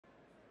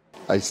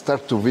I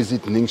started to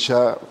visit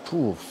Ningxia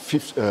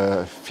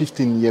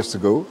 15 years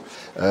ago.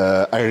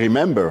 I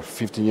remember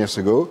 15 years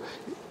ago,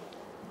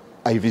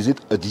 I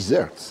visited a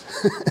desert.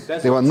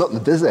 They were not a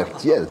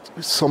desert yet.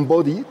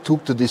 Somebody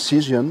took the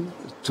decision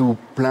to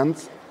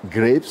plant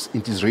grapes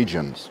in these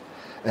regions.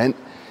 And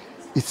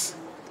it's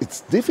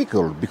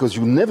difficult because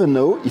you never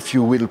know if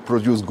you will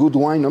produce good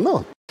wine or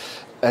not.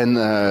 And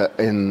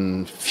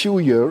in few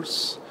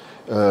years,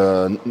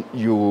 the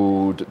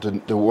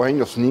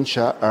wine of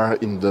Ningxia are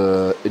in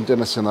the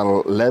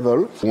international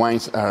level.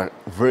 Wines are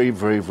very,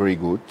 very, very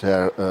good.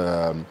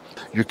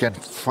 You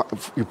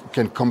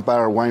can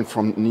compare wine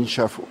from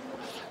Ningxia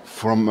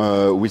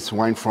with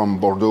wine from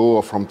Bordeaux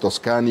or from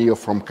Tuscany or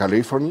from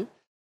California.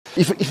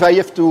 If I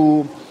have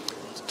to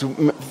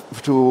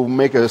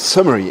make a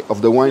summary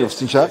of the wine of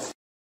Ningxia,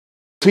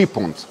 3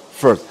 points.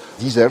 First,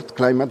 desert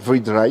climate,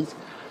 very dry.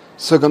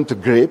 Second, the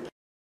grape,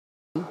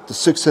 the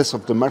success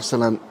of the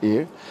Marcellan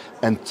here.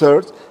 And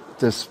third,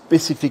 the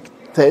specific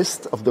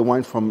taste of the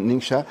wine from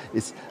Ningxia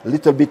is a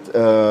little bit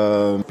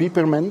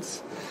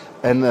peppermint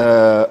and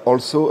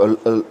also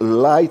a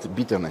light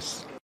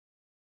bitterness.